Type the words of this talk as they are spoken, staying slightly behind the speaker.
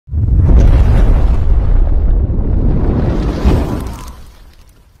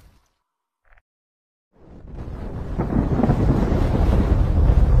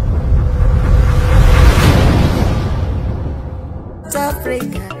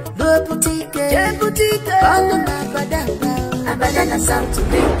Abadana sound to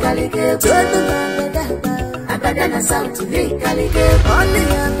big galige. Abadana sound to big galige.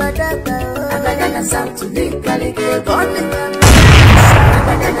 Abadana sound to big galige.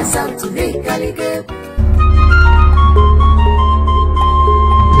 Abadana sound to big galige.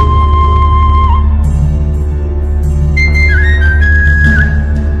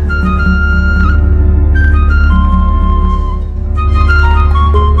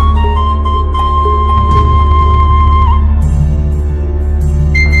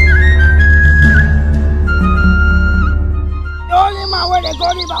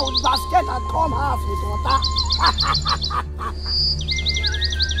 With basket and come half with water.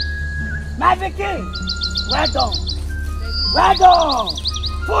 My Vicky, well done. Well done.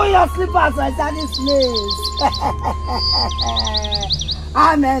 Pull your slippers inside this place.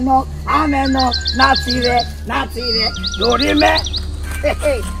 Amen, natire. Dorime.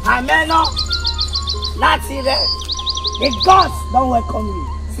 Amen, natire. The gods don't welcome you.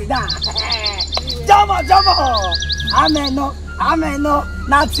 Sit down. Jumbo. Amen,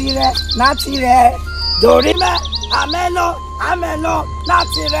 natire. Dorime. Amen,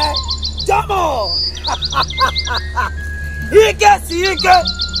 natire. Jumbo. Ike.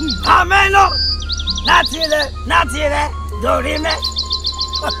 Amen, natire. Dorime.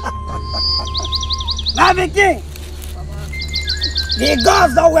 My Vicky, the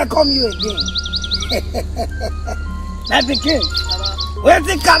gods don't welcome you again. My Vicky, where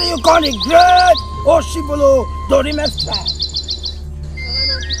the carry you call the great Oshibolo Dorime tribe?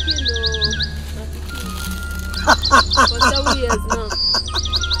 For 7 years now,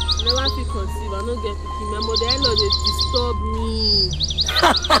 never feel conceive. I don't get picking. My mother-in-law they disturb me.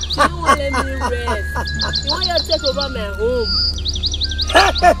 She don't want let me rest. She want you to take over my home.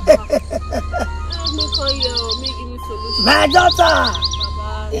 Let me call you. Me give me solution. My daughter,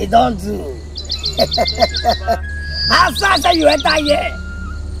 Baba. it don't do. As soon as you enter here,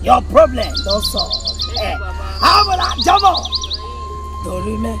 your problem don't solve. How about that, Jumbo?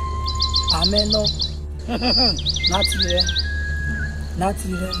 Dorime, Ameno.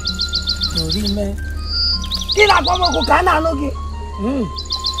 Natire, Dorime. Kila como kukana nogi.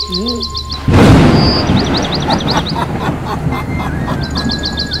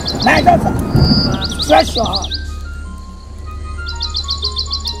 My daughter, stretch your heart.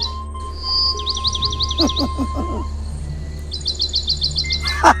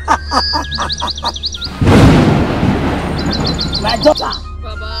 My daughter,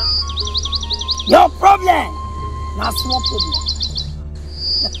 Baba. your problem, not small problem.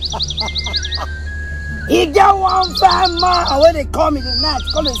 He get one fine man when they come in the night,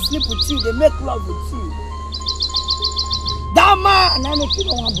 come and sleep with you, they make love with you. That man, I make you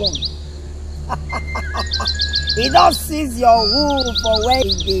no one born. He don't seize your womb for where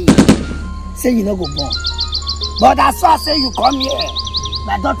he did. Say you no go born. But as far as say you come here,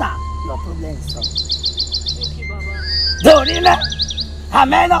 my daughter, your problem is solved. Thank you, Baba. Dorime,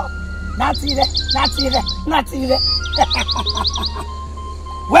 Ameno, natire.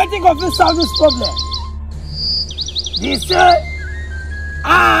 Waiting of you solve this problem. They say,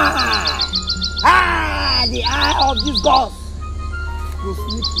 the eye of this God will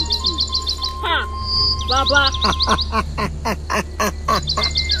sleep with you. Ha, Baba.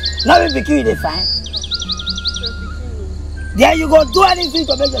 Now we became the fine. Then you go do anything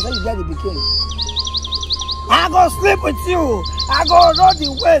to make yourself you get the bikini. I go sleep with you. I go run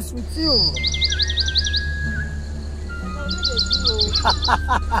the waist with you.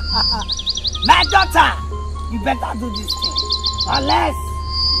 My daughter, you better do this thing. Unless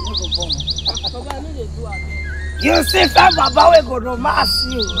you go born. Baba, I know they do again. You see, Baba will go romance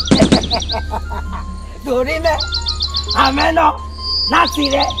you. Dorime, Ameno,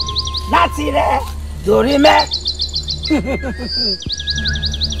 natire. Dorime. I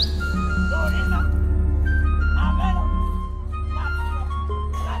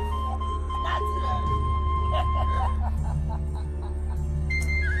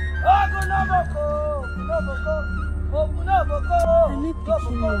need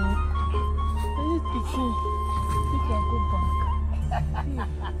picking. You can go back.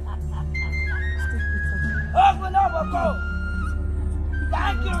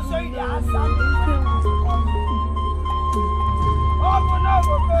 Thank you, so you answer.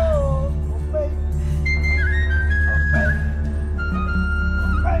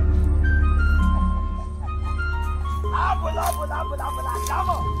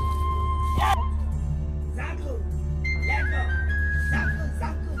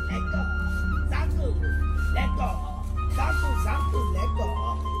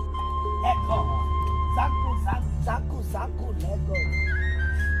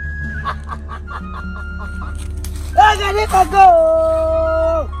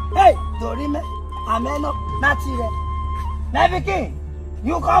 Hey, Dorime, Ameno, Natire. Never king,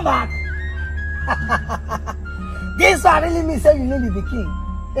 you come back. This one really means say you need to be king.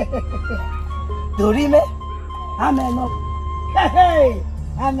 Dorime, Ameno. Hey,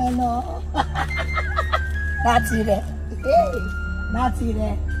 Ameno. Natire. Hey, Natire.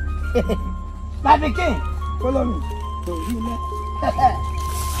 Never king, follow me. Dorime.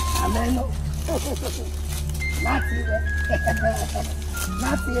 Ameno. Natire.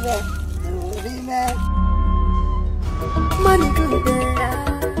 Natire. Dorime. Money good there.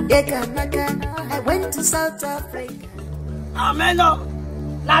 I went to South Africa. Ameno.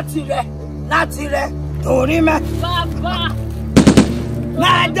 Natire. Natire. Dorime. Baba.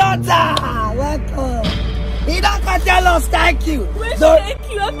 My daughter. Welcome. He don't can tell us thank you. Thank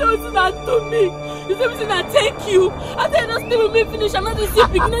you. I told you that to me. You said me that thank you. I said just stay with me finish. I'm not the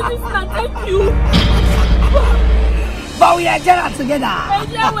sick beginning. You said thank you. But we are gathered together.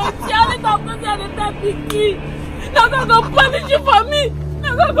 I'm now I'm gonna punish you for me.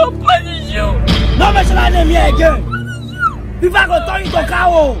 Now I'm gonna punish you. No mention my name here again. If I go turn you to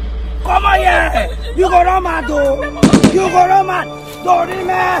cow, come on here. You go run mad though. You go run mad. Dorime.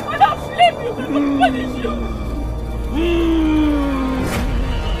 I'm gonna flip you. I'm gonna punish you.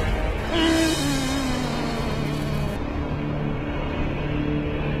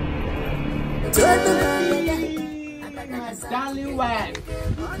 Darling wife.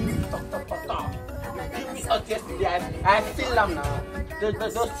 Yesterday I feel them now.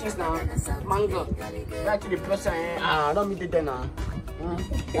 Those things now. Mango. Right to the person. Don't meet it there now. No,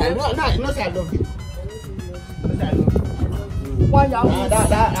 say I love you. No, say I love you. One hour.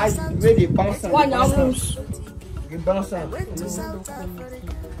 That I really bounce. One hour. You bounce.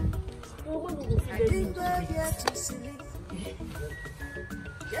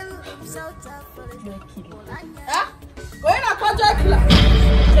 Going to project killer.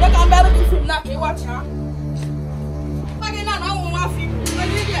 So I can better do film now. Watch now. Again, now I'm going to film.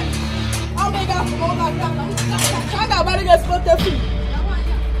 I'll make up for all that. I got better get spotted film.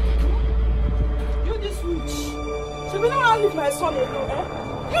 You this witch. So we don't want to leave my son alone, eh?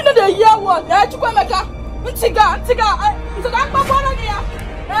 You know the year one, eh? You go make a Ntiga. So that's my phone again.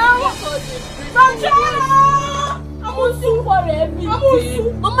 I'm on soup for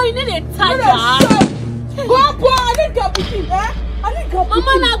everything. Mama, you need a tiger. Go up, I didn't get picking, eh? I didn't get picking.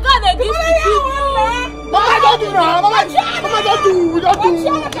 Mama, now God, I give you. Mama, don't do that. Mama, don't do. Don't do.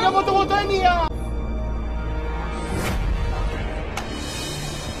 Don't do.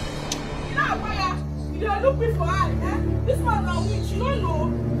 You are looking for her, eh? This man now witch, you don't know.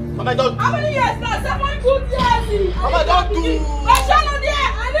 Mama, don't. How many years now? 7 good years. Mama, don't do. I shall not there.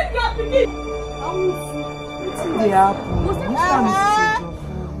 I didn't get picking. I will see. What's in the apple? What's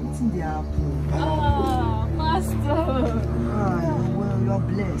in the apple? Master. Well, you're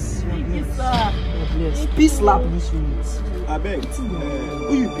blessed. Thank you, sir. You're blessed. Peace slap this unit. I beg.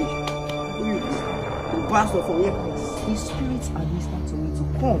 Who you be? The pastor for where? His spirits administer to me to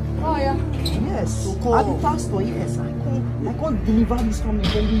come. Oh, yeah. Yes. To come. I'm the pastor, yes. I can't deliver this family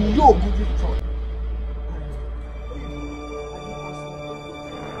from the yoke.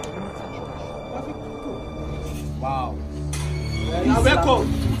 Wow. You're welcome.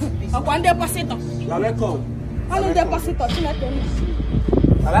 One deposito. You're welcome. One deposito. See that thing.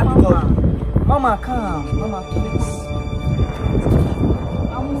 Mama, come. Mama, please.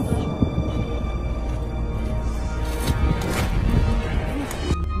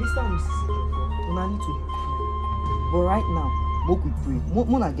 Mr. and Mrs. Ejiofor, I need to pray. But right now, Moke we pray.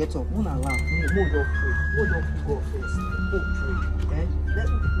 Mona get up. Mona laugh. Mo just pray. Mo just go first. Mo pray. Eh?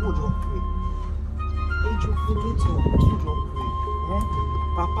 Mo just pray. Ejiofor, get up. Mo just pray. Eh?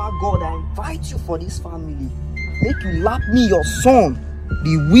 Papa God, I invite you for this family. Make you lap me your son.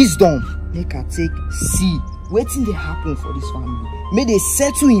 The wisdom make I take see wetin dey happen for this family. May they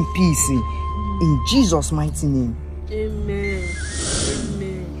settle in peace in Jesus' mighty name. Amen.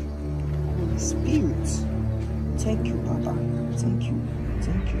 Amen. Holy Spirit, thank you, Papa. Thank you.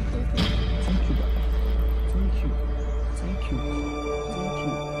 Thank you. Thank you, Papa. Thank you. Thank you. Thank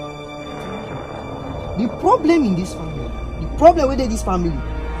you. Thank you. The problem in this family, the problem with this family,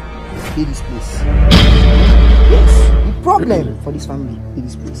 dey this place. Yes, the problem for this family dey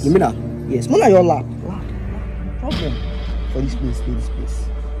this place. You mean that? Yes, Mona your lap. Problem for this place, this place.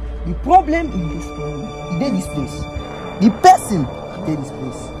 The problem in this family, dey this place. The person dey this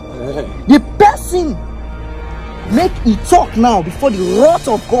place. The person make it talk now before the wrath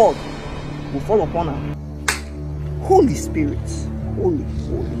of God will fall upon her. Holy Spirit, holy.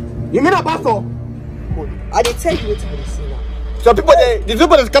 You mean that, pastor? Holy. I dey tell you what I dey say now. So people, the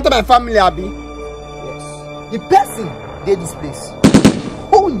people that scatter my family, Abi. The person did this place.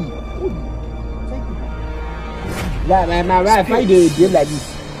 Holy. Thank you. My wife, why they behave like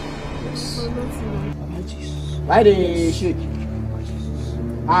this? Yes. Why they shake?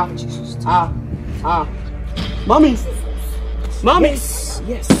 Mommy.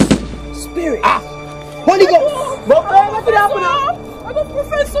 Yes. Spirit. Holy Ghost. What did happen now? I got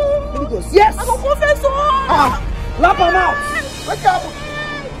professor. Holy Ghost. Yes. I got professor. Lap him out. What happened?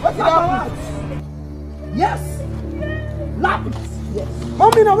 What did happen? Yes. Lap it. Yes.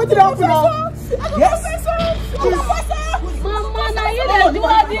 Mommy, now what did happen now? Yes. Mama, now you don't do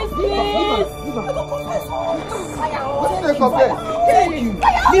all this. What did they confess?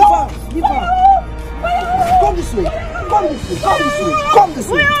 Leave her. Come this way. Come this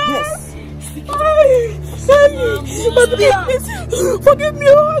way. Yes. Forgive me,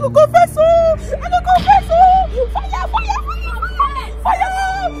 I go confess. Fire.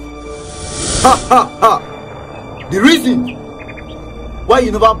 Ha. The reason why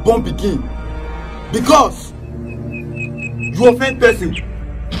you never born pikin because you offend person.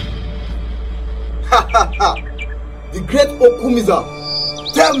 The great Okumiza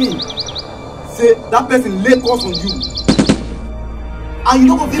tell me say that person lay curse on you and you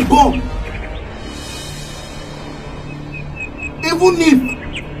no go fit born. Even if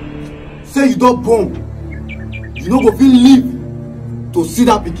say you don born, you no go fit live to see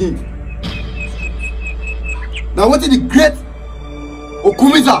that pikin. Now what did the great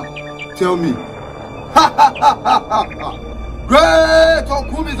Okumiza tell me? Great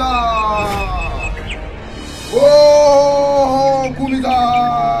Okumiza! Oh, Okumiza!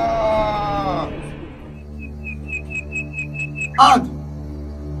 And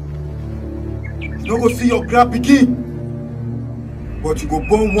you don't go see your grand pikin, but you go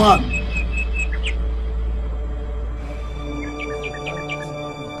born one.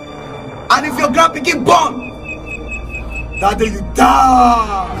 And if your grand pikin born, that day you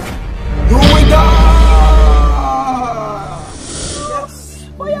die. You will die. Yes.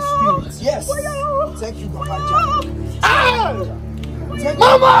 Holy Spirit. Yes. Thank you, Papa John.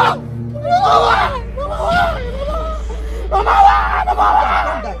 Mama!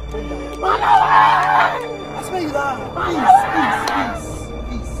 I swear you lie.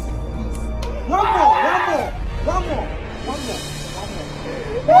 Please. One more.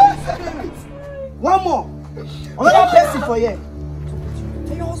 Holy Spirit. One more. Another person for you.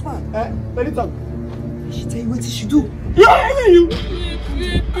 Tell your husband. Let it talk. She tell you what she should do. Yeah, you.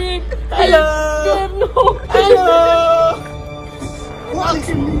 Hello. Hello. Holy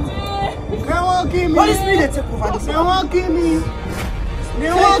Spirit. They won't kill me. Holy Spirit, they take over this. They won't kill me.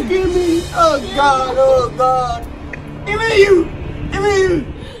 They won't kill me. Oh God. Even you.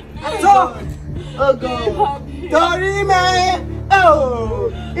 Talk. Oh God. Sorry, man.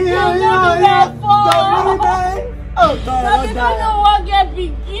 Oh. Oh God. Some people don't want to get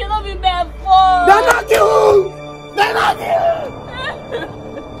big. You don't be bad for. They're not you.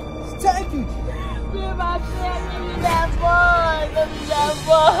 Thank you.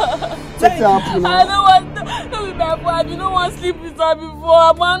 Take it up, you know. I don't want to be bad for. I don't want to sleep with her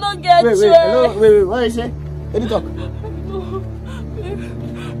before. But I don't get Wait, hello, wait, what is it? Let me talk.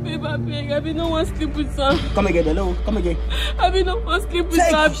 Babe, I don't want to sleep with her. Come again, hello, come again. I don't want to sleep with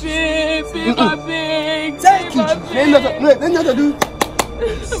her, babe. Thank you. Let me do.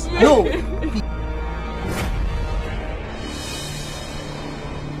 No.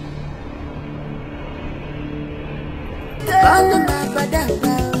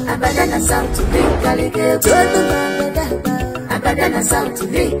 Abadana sound to big galige. Abadana sound to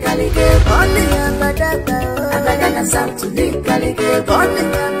big galige. Abadana sound to big galige.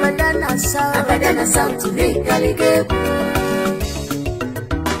 Abadana sound to big galige.